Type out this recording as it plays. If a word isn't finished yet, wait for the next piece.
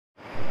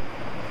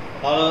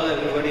Hello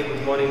everybody,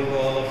 good morning to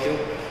all of you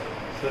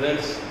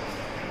students.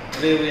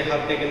 Today we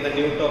have taken the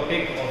new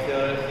topic of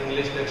your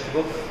English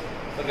textbook.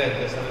 Okay,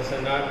 this is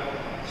a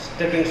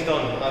stepping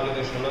stone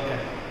navigation. Okay,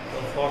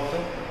 so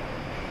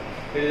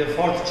it is the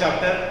fourth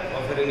chapter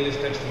of your English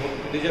textbook.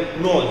 It is a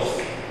prose.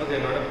 Okay,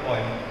 not a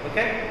poem.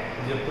 Okay,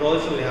 it is a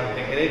prose. We have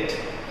taken it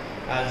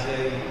as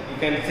you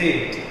can see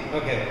it.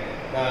 Okay,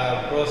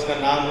 the prose का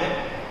नाम है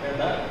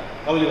the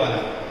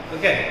कवलीवाला.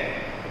 Okay,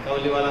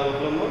 कवलीवाला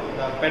मतलब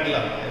the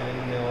peddler.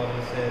 Or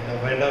say the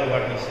vendor,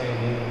 what we say in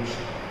English.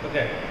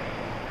 Okay,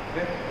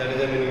 that is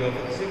the meaning of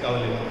this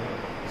Kavaliwala.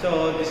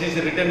 So this is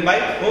written by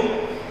whom?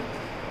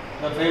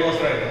 The famous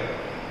writer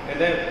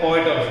and the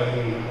poet also,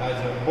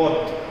 as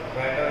both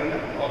writer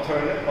and author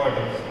and poet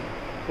also.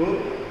 Who?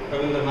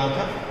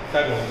 Rabindranath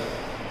Tagore.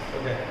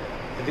 Okay,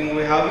 I think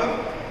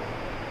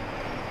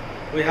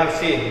we have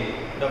seen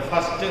the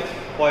first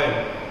poem.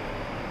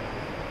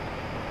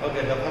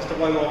 Okay, the first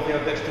poem of your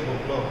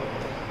textbook, no?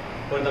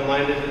 When the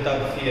mind is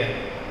without fear.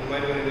 You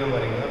might be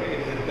remembering. Okay, it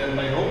is written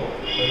by whom?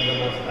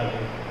 Rabindranath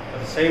Tagore.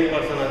 The same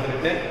person has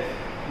written,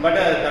 but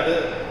that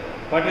is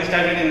what we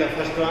started in the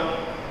first one.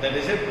 That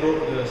is a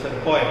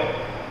poem.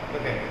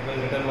 Okay, it was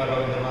written by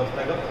Rabindranath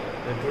Tagore.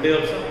 And today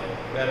also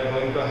we are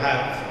going to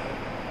have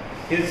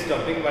his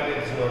topic, but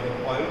it is not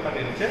a poem, but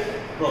it is a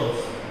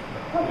prose.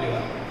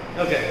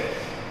 Okay,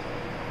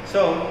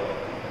 so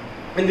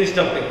in this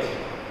topic,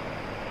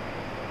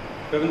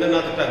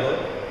 Rabindranath Tagore,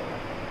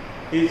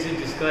 he is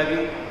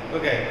describing.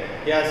 Okay,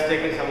 he has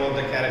taken some of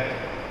the character.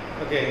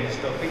 Okay, in this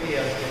topic, he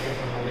has taken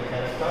some of the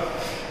character.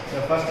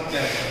 The first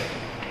character.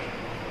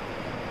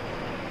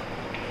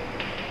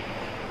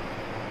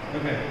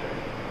 Okay.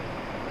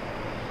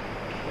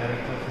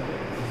 Character.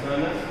 This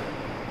one,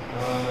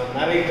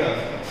 narrator.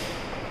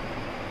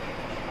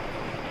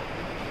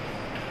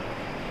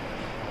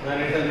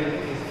 Narrator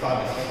is his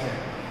father. Okay.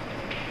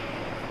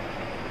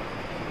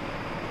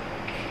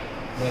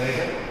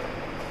 Narrator.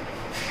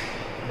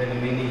 Then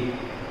Minnie.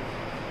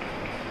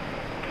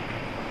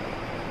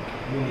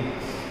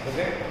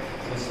 Okay,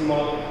 a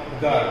small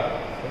girl.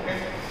 Okay,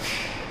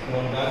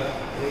 small girl,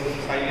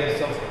 5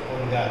 years of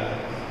old girl.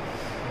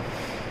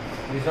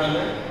 This one,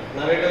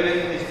 narrator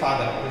is his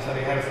father.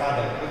 Sorry, her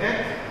father. Okay,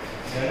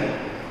 then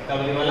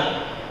Kavaliwala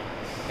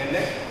and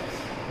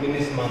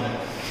Minnie's mother.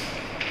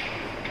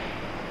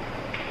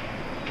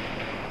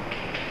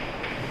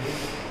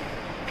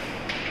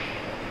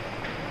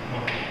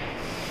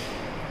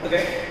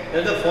 Okay,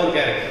 there are the four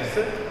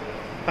characters.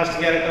 First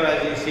character,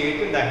 as you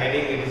see it, the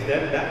heading it is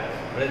there.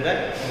 What is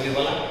that?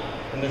 Kavaliwala.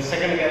 And the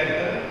second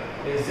character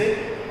is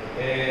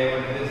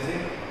what is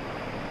it?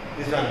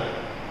 This one,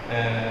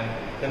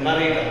 the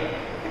narrator.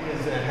 It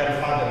is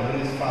her father,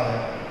 Minnie's father.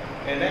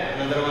 And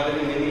another one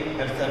is Minnie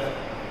herself.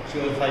 She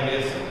was 5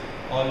 years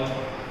old.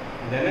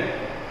 Then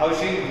how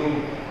she grew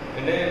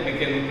and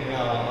became,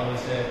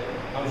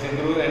 how she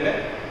grew and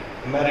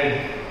married.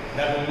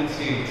 That will be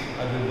see it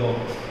as we go.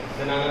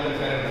 Then another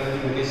character is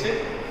Minnie's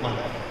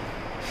mother.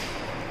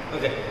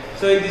 Okay,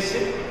 so in this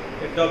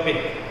topic,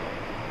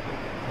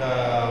 the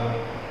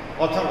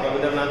author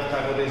Rabindranath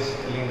Tagore is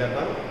telling that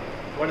one.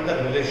 What is the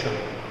relation?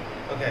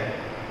 Okay,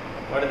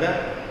 what is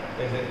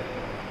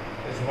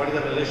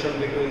the relation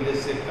between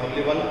this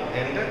Kavaliwala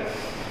and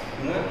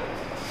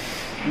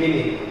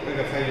Minnie?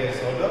 Okay, 5 years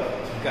old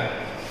girl.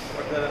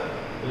 What is the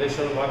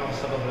relation? What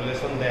sort of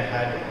relation they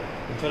had?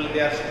 Actually,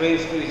 they are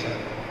strange to each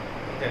other.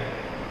 Okay,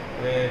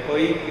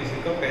 कोई किसी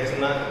को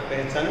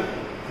पहचान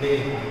नहीं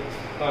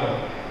कौन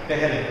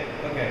पहले.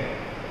 Okay,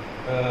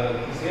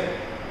 किसे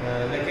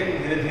लेकिन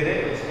धीरे धीरे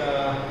उसका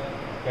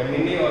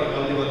मिनी और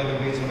कवलीवाला के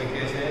बीच में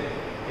कैसे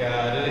क्या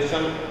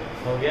रिलेशन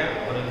हो गया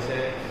और उनसे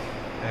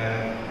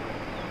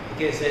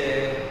कैसे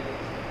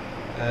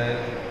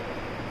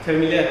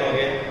फेमिलियर हो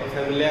गए और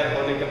फेमिलियर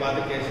होने के बाद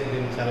कैसे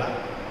दिन चला.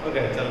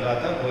 ओके, चल रहा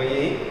था वो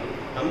यही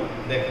हम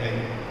देख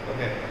लेंगे.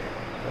 Okay,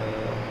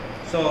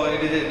 so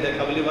it is the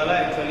कवलीवाला.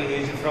 Actually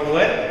he is from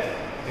where?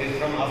 He is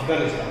from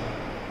Afghanistan.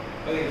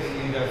 Okay,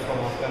 he is from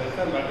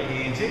Afghanistan, but he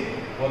is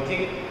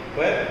working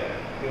where?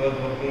 He was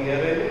working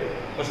here in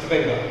West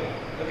Bengal.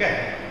 Okay,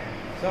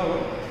 so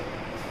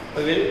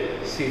we will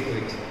see to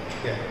it.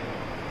 Yeah.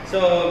 So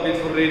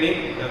before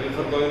reading,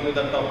 before going to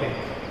the topic,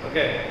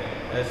 okay,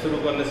 शुरू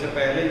करने से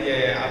पहले ये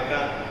आपका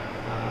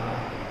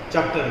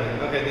chapter में,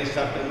 okay, इस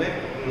chapter में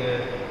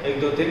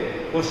एक दो तीन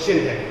क्वेश्चन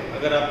है.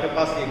 अगर आपके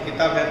पास ये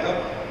किताब है तो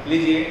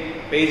लीजिए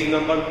page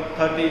number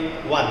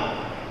 31.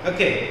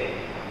 Okay,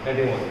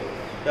 31.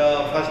 The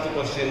first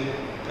question,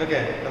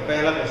 okay, the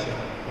पहला question.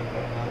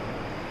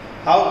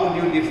 How would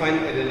you define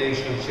a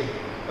relationship?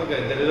 Okay,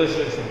 the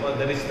relationship or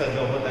the रिश्ता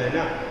जो होता है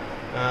ना,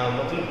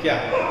 मतलब क्या?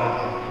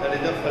 That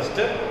is the first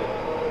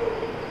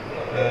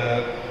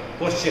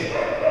question.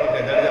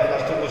 Okay, that is the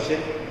first question.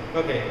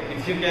 Okay,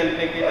 if you can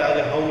take it as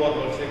a homework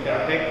also you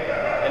can take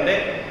and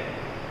then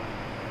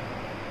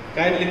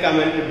kindly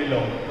comment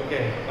below.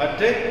 Okay, what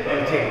do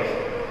you think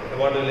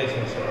about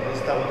relationship?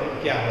 रिश्ता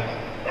मतलब क्या होता है?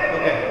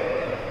 Okay.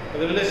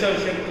 The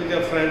relationship with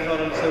your friends or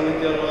also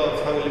with your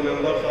family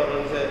members or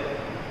also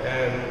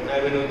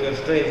with your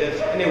strangers,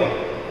 anyone.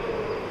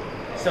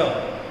 So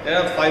there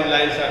are 5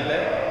 lines are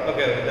there.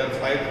 Okay, there are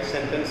 5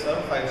 sentences or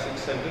 5-6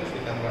 sentences we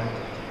can write it.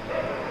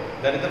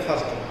 That is the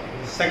first one.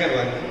 The second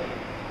one,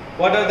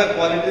 what are the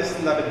qualities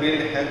that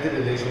build healthy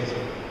relationship?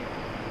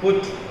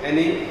 Put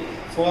any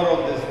 4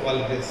 of these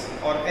qualities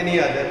or any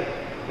other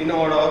in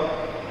order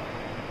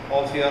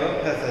of your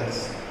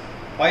presence.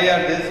 Why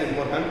are these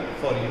important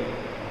for you?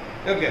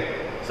 Okay,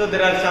 so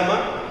there are some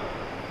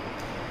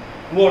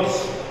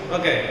words.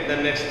 Okay, the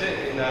next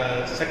in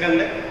the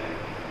second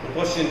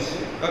question.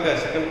 Okay,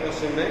 second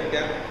question में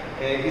क्या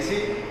इसी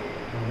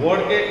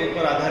word के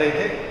ऊपर आधारित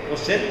है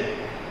question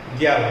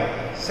दिया हुआ है.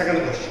 Second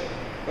question.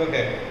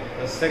 Okay,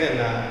 second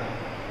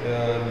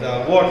the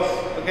words.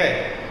 Okay,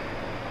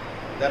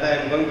 that I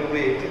am going to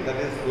read, that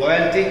is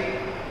loyalty.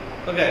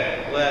 Okay,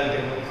 loyalty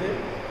means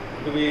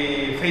to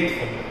be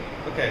faithful.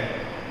 Okay,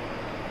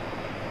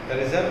 that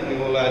is a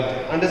loyalty.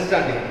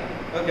 Understanding.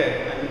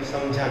 Okay, I mean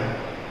samjhan.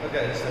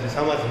 Okay, sorry,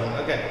 samajhna.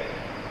 Okay,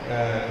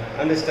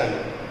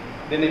 understanding.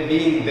 Then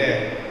being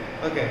there.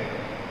 Okay,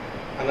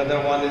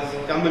 another one is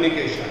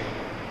communication.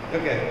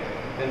 Okay,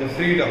 then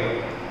freedom,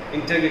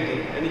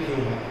 integrity and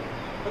humor.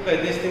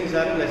 Okay, these things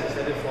are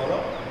necessary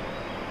for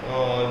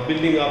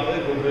building up a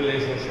good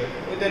relationship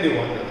with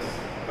anyone else.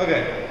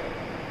 Okay,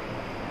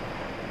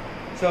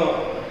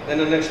 so then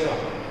the next one,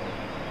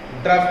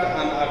 draft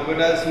an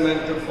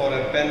advertisement for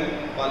a pen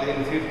all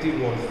in 50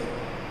 words.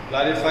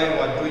 Clarify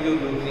what are you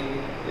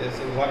looking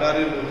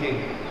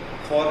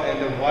for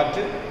and what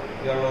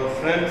your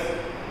pen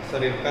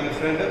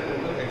friend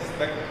would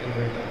expect in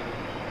return.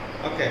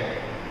 Okay,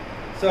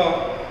 so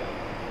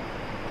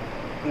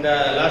in the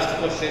last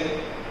question,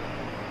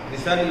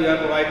 this one you have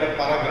to write a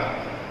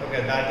paragraph.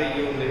 Okay, that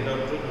you need not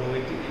to do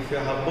it. If you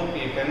have book,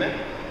 you can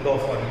go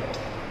for it.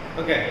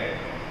 Okay,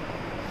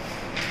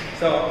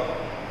 so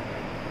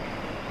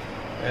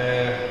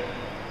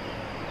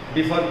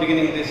before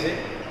beginning this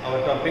our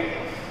topic,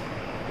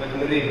 let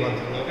me read one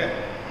thing. Okay,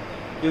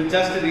 you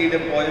just read a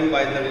poem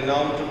by the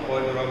renowned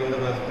poet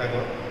Rabindranath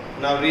Tagore.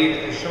 Now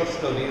read a short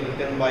story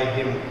written by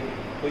him,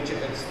 which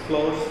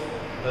explores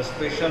the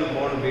special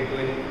bond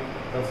between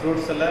a fruit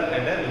seller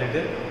and a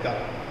little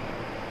girl,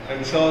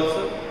 and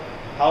shows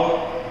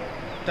how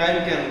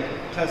time can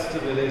test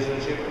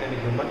relationship and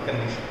human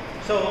condition.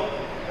 So,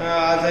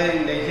 as I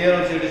here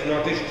also it is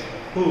noticed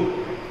who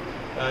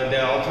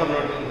the author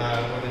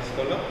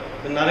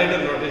the narrator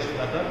noticed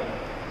that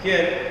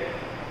here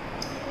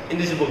in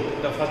this book,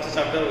 the first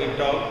chapter we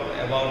talked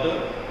about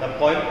the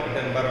poem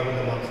written by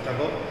Rabindranath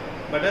Tagore,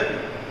 but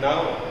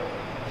now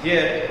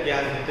here he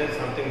has written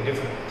something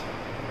different.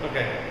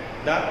 Okay,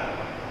 the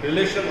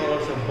relation or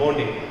also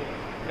bonding,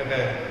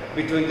 okay,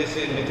 between this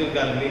little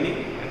girl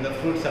Minnie and the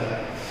fruit seller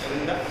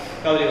and the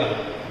Kavaliwala.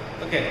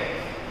 Okay,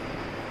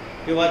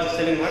 he was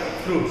selling what?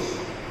 Fruits.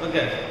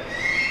 Okay,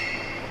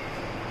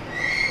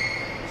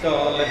 so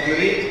let me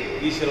read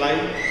each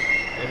line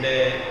and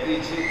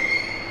each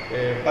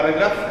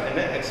paragraph and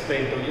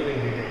explain to you in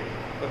detail.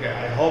 Okay,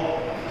 I hope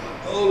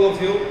all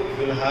of you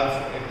will have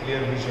a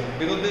clear vision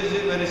because this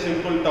is a very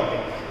simple topic,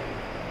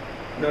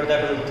 not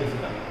that much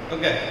difficult.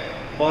 Okay,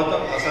 बहुत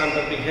आसान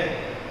topic है,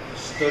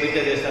 story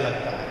के जैसा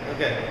लगता है.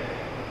 Okay,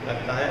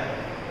 लगता है,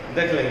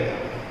 देख लेंगे.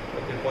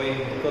 ओके, कोई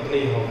दिक्कत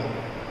नहीं होगा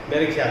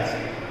मेरे ख्याल से.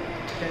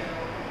 Okay,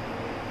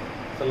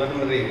 so let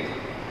me read.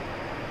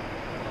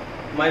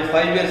 My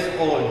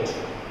 5-year-old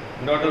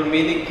daughter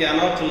Minnie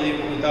cannot live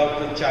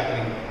without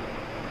chattering.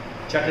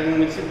 Chattering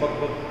means बक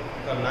बक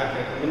करना,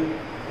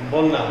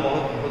 बोलना,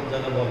 बहुत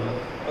ज़्यादा बोलना.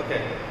 ओके,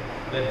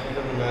 लड़की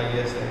को ना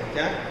ये से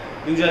क्या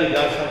usually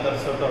girls have that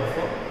sort of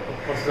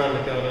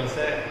personality or else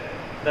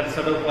that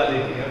sort of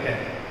quality. Okay,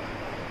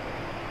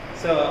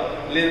 so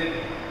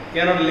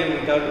cannot live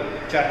without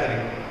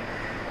chattering.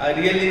 I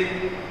really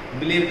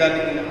believe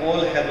that in all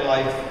her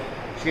life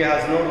she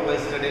has not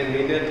wasted a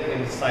minute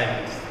in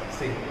silence.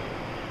 See,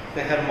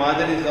 her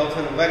mother is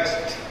often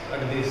vexed at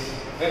this,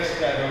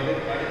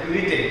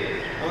 irritated,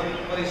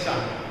 परेशान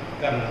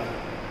करना.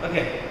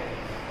 Okay,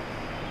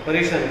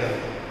 परेशान करना,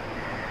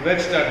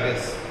 vexed at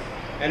this,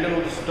 and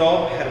would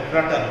stop her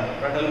prattle.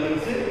 Prattle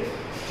means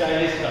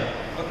childish talk.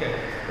 Okay,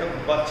 तो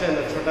बच्चे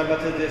ना, छोटा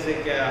बच्चा जैसे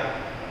क्या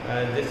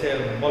जैसे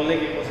बोलने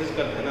की कोशिश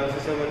करते हैं ना, उसी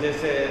समय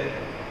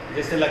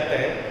जैसे लगता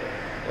है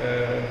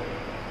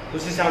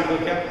उसी साउंड को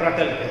क्या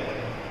prattle कहते हैं.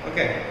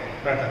 Okay,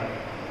 prattle.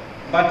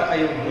 But I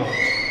would not.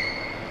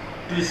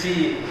 To see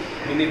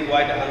Minnie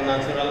quite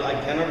unnatural, I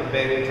cannot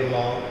bear it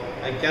long.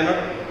 I cannot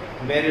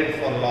bear it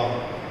for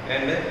long,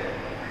 and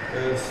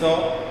so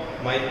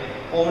my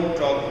own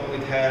talk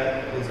with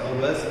her is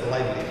always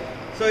lively.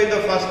 So in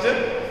the first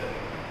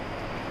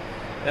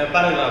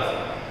paragraph,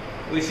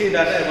 we see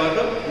that about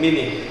the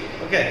Minnie.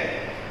 Okay,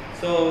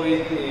 so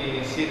we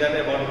see that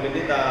about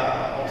Minnie. The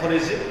author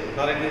is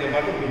narrating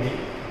about Minnie.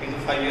 He is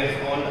 5 years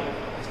old.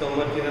 इसका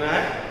उम्र कितना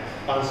है?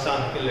 5 साल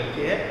की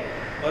लड़की है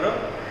और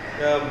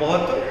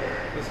बहुत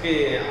उसकी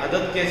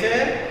आदत कैसे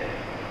है?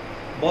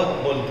 बहुत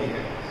बोलती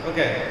है.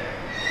 Okay,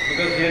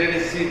 because here it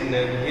is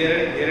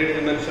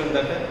mentioned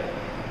that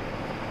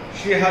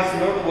she has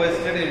not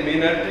wasted a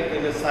minute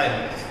in the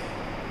silence.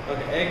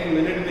 Okay, एक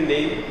मिनट भी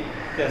नहीं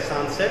the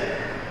sunset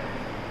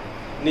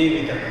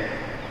Nivitaka.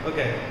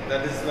 Okay,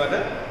 that is what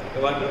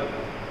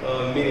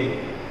meaning.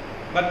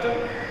 But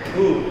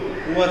who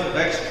was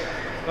vexed?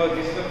 और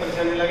किसको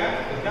परेशानी लगा?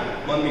 उसका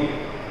मम्मी को.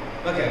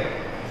 Okay,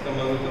 उसका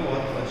मम्मी को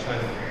बहुत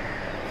परेशानी.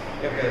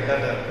 Okay,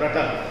 that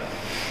pratal,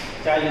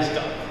 childish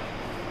talk.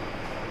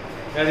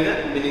 That is the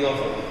meaning of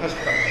first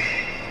part.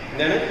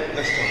 Then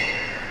next one.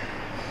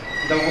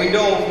 The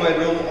window of my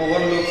room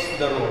overlooks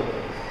the road.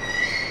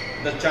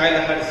 The child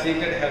had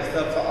seated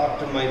herself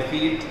at my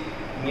feet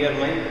near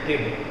my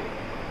table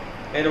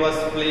and was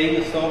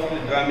playing softly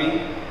drumming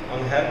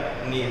on her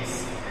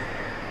knees.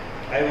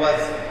 I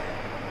was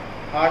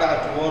hard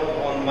at work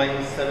on my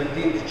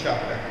 17th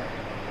chapter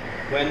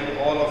when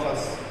all of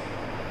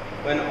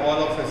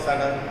a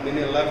sudden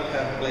Minnie left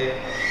her play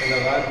and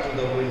ran to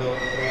the window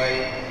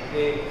crying,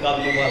 "Hey,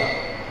 Kabliwala!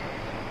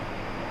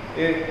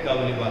 Hey,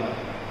 Kabliwala!"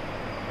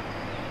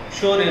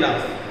 Sure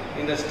enough,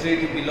 in the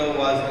street below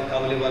was the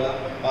Kabliwala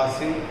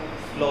passing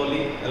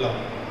slowly along.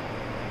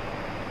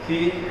 He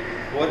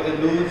wore the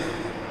loose,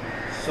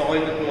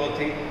 soiled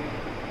clothing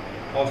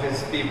of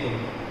his people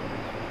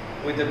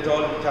with a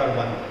tall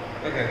turban.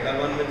 Okay,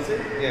 turban means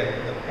yeah,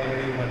 the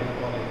pagdi what you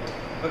call it.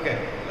 Okay,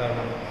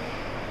 turban.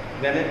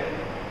 Then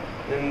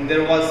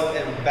there was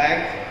a bag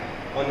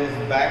on his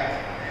back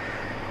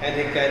and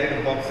he carried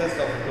boxes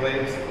of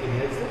grapes in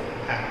his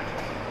hand.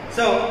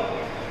 So,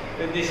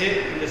 this is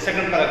the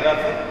second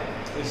paragraph.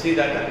 You see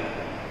that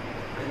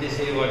this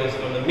is what is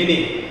called a mini.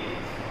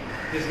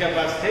 किसके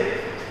पास थे?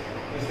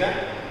 इसका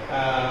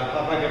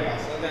पापा के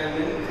पास,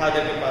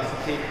 father के पास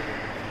थी.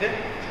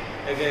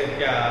 एक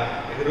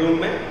room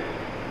में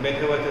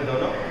बैठे हुए थे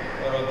दोनों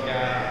और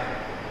क्या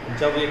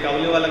जब ये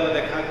काबुलीवाला को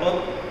देखा कौन?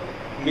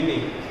 मिनी.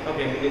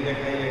 ओके, मिनी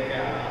देखा ये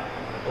क्या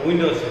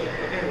विंडो से.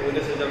 ओके,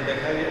 विंडो से जब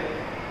देखा ये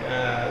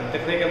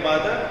देखने के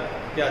बाद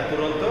क्या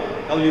तुरंत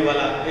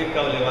काबुलीवाला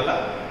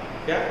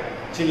क्या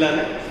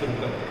चिल्लाने शुरू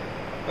कर दिया.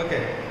 Okay,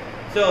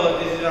 so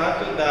this is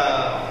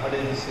what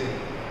is this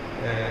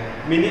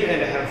Minnie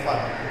and her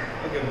father.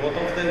 Okay, both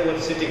of them were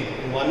sitting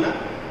in one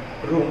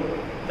room.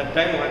 That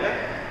time what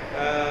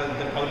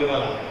the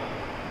Kabliwala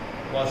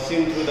was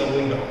seen through the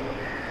window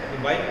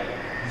by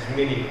this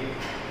Minnie.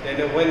 And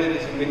when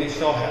this Minnie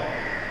saw her,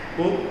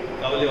 who?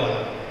 Kabliwala.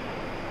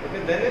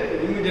 Okay, then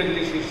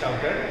immediately she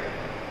shouted,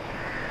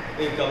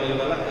 "Hey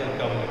Kabliwala, hey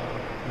Kabliwala."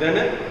 Then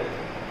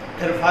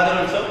her father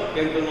also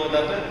came to know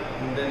that.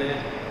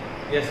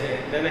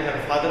 Then her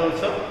father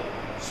also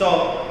saw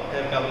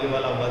her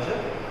Kabliwala was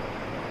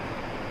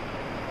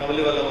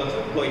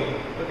going.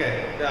 Okay,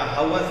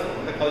 how was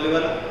the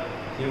Kabliwala?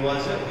 He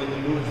was with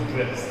loose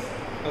dress.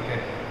 Okay,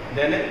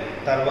 then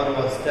turban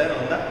was there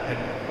on the head.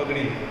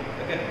 Pagdi.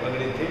 Okay,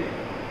 pagdi थी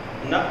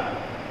ना,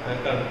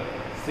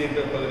 सिर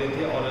पे पगड़ी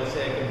थी और ऐसे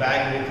एक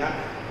bag भी था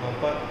वहाँ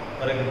पर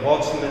और एक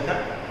बॉक्स में था.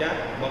 क्या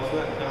बॉक्स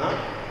में कहाँ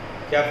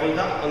क्या फूल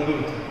था? अंगूर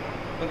था.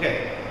 Okay,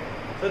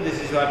 so this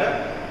is what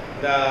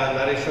the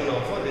narration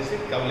of this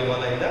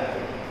Kabliwala in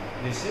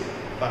this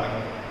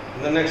paragraph.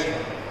 The next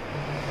one.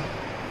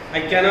 I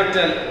cannot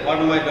tell what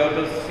my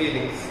daughter's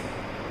feelings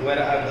were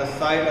at the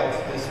sight of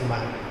this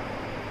man,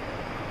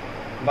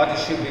 but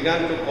she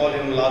began to call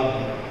him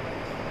loudly.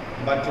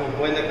 But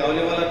when the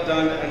Kabliwala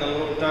turned and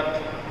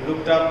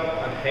looked up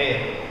at her,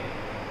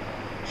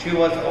 she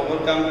was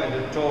overcome and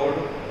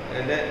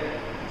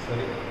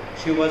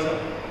she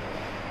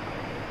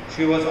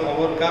was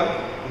overcome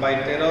by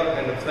terror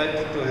and fled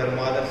to her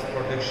mother's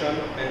protection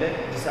and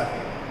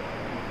disappeared.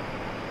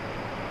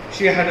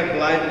 She had a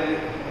blind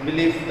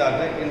belief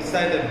that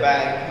inside the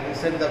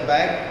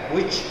bag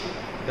which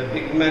the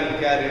big man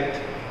carried,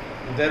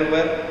 there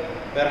were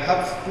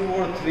perhaps 2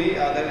 or 3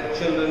 other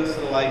children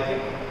like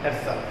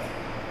herself.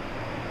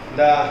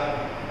 The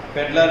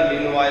peddler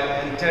meanwhile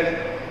entered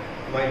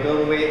my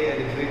doorway and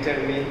greeted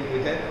me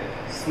with a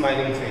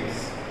smiling face.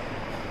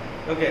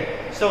 Okay,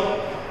 so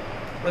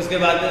उसके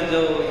बाद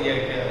जो ये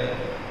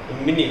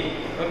mini.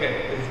 Okay,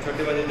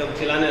 छोटे बच्चे जब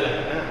चिल्लाने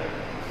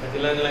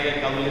लगे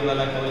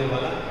काबुलीवाला.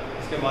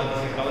 उसके बाद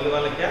जैसे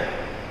काबुलीवाला क्या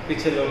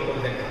पीछे लोग को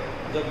देखा.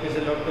 जब पीछे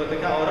लोग को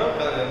देखा और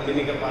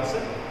मिनी के पास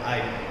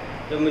आई.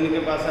 जब मिनी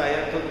के पास आया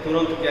तो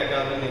तुरंत क्या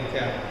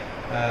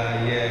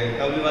ये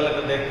काबुलीवाला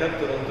को देखकर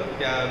तुरंत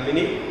क्या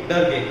मिनी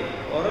डर गई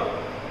और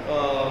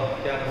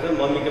क्या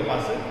मम्मी के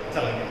पास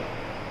चला गया.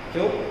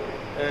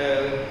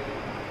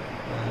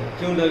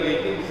 क्यों डर गई?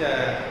 कि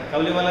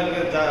काबुलीवाला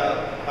के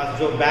पास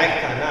जो बैग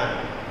था ना.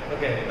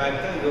 ओके, बैग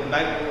था, जो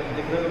बैग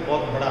दिखने में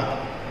बहुत बड़ा था.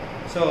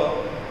 सो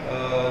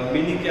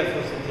मिनी क्या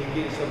सोचती थी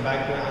कि इस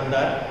बैग में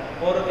अंदर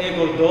और 1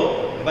 और 2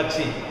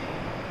 बच्ची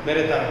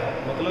मेरे तरफ,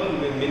 मतलब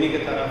मिनी के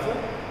तरफ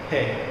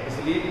है,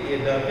 इसलिए ये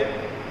डर के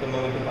तो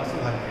मम्मी के पास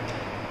भाग गए.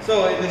 So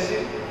this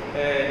is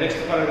next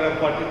paragraph,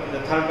 the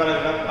third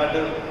paragraph.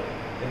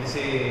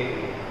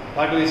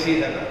 What do we see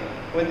that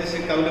when this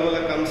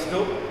Kabliwala comes to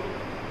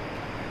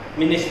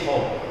Minnie's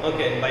home,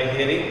 okay, by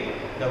hearing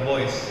the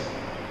voice,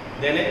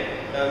 then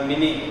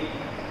Minnie,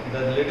 the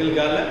little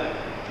girl,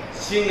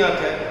 seeing at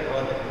her,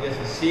 or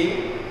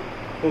seeing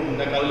whom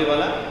the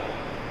Kabliwala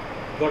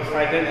got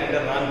frightened and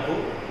ran to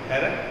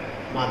her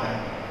mother.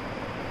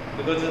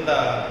 Because of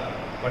the,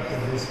 what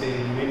is this,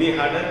 Minnie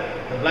had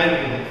the blind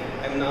belief,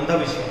 I mean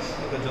Andhavishwas,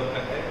 okay, जो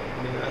कहते हैं, I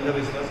mean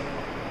Andhavishwas,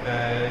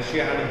 she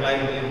had a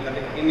blind belief that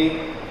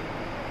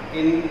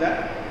in the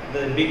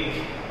big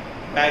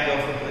bag of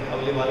the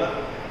Kabuliwala,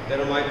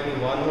 there might be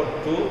one or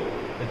two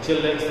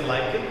children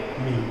like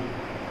me.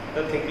 So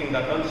thinking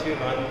that one, she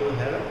ran to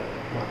her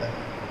mother.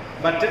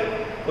 But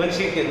when this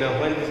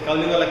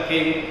Kabuliwala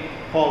came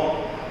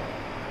home,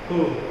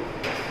 who?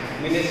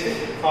 Minnie's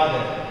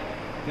father.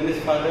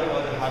 Minnie's father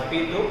was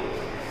happy to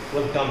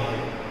welcome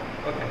him.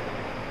 Okay.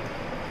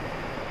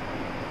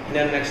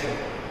 Then next one.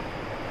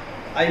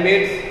 I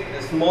made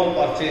a small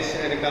purchase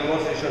and a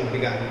conversation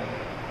began.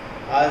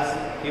 As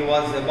he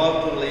was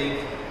about to leave,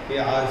 he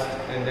asked,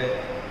 and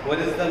where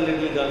is the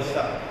little girl,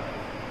 sir?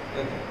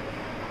 Okay.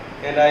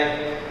 And I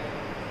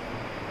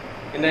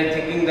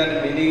thinking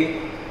that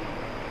Minnie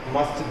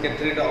must get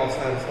rid of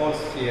her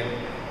false fear,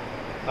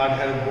 had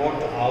her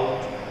brought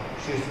out.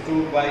 She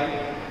stood by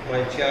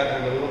my chair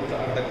and looked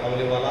at the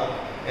Kabuliwala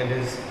and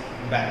his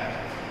bag.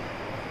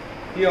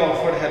 He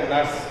offered her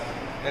nuts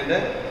and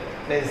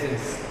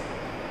raisins,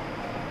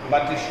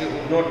 but she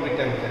would not be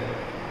tempted,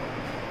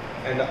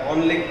 and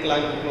only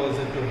clung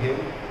closer to him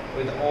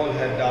with all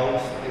her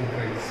doubts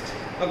increased.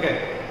 Okay,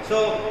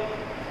 so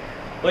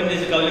when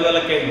this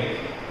Kabuliwala came,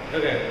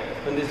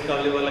 when this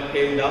Kabuliwala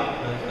came down,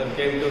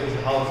 came to his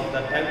house at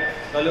that time,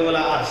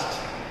 Kabuliwala asked,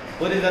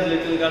 "What is that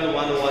little girl?"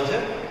 One was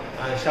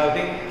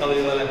shouting,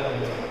 "Kabuliwala,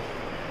 Kabuliwala."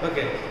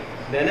 Okay,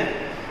 then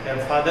her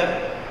father,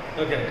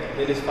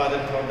 then his father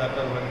thought that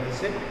what he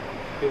said,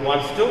 he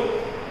wants to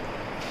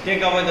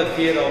take away the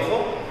fear of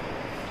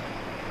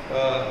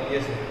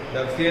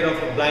the fear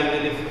of blind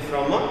belief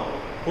from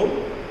whom?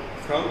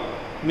 From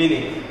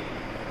Minnie.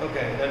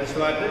 Okay, that's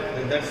why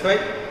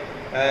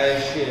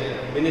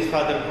Minnie's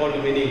father called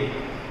Minnie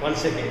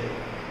once again.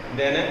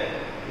 Then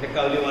the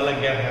Kabuliwala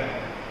gave her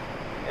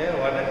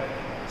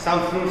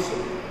some fruits.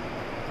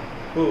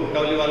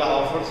 Kabuliwala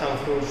offered some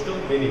fruits to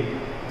Minnie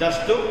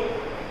just to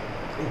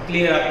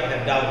clear up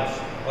her doubts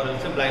or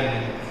also blind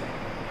belief.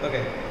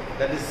 Okay,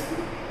 that is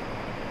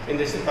in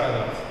this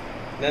paragraph.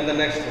 Then the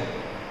next one.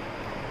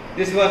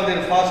 This was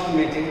their first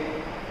meeting.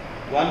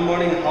 One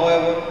morning,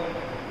 however,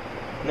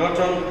 not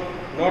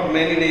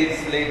many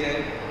days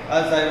later,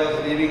 as I was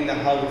leaving the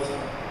house,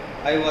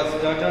 I was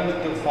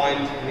startled to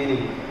find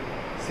Minnie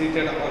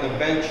seated on a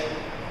bench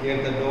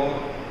near the door,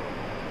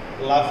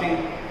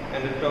 laughing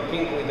and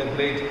talking with the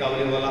great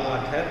Kabuliwala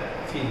at her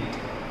feet.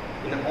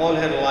 In all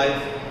her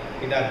life,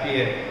 it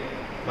appeared,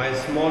 my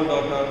small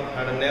daughter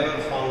had never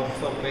found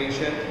so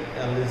patient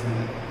a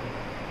listener.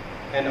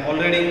 And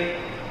already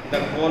the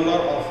corner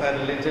of her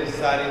little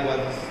sari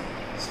was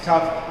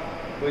stuffed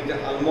with the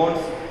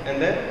almonds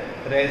and the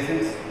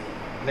raisins,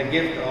 the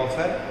gift of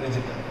her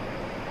visitor.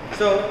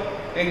 So,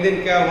 एक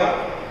दिन क्या हुआ,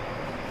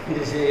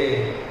 जैसे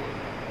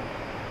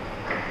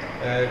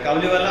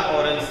काबुलीवाला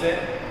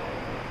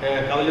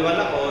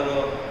और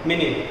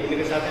mini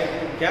के साथ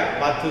क्या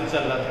बातचीत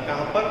चल रहा था,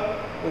 कहाँ पर?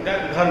 उनका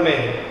घर में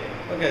ही,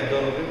 ओके,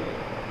 दोनों के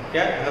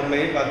क्या घर में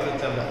ही बातचीत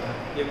चल रहा था।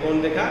 ये कौन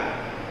देखा?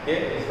 ये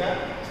इसका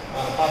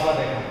पापा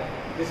देखा,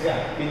 किसका?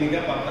 मिनी का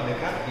पापा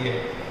देखा ये।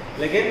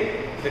 लेकिन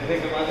देखने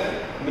के बाद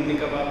मिनी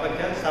का पापा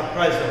क्या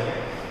सरप्राइज हो गया,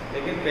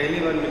 लेकिन पहली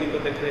बार मिनी को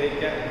देख रहे हैं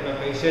क्या इतना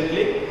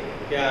पेशेंटली,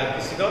 क्या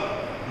किसी को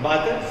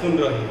बात सुन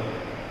रही है।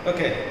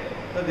 Okay,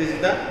 so this is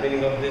the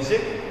meaning of this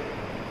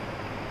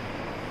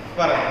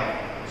paragraph.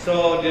 So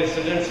dear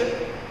students,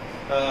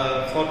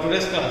 for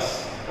today's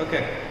class,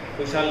 okay,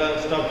 we shall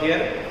stop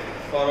here.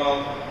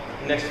 For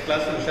next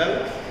class we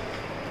shall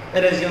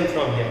resume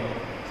from here.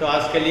 So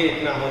आज के लिए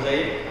इतना हो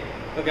जाइए,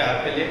 okay,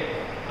 आपके लिए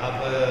आप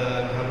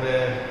घर में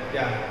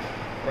क्या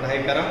पढ़ाई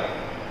करो,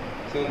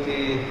 क्योंकि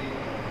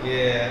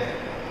ये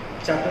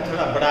चैप्टर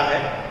थोड़ा बड़ा है,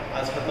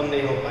 आज ख़त्म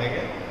नहीं हो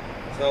पाएंगे।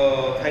 So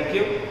thank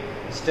you,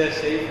 stay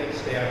safe and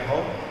stay at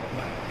home.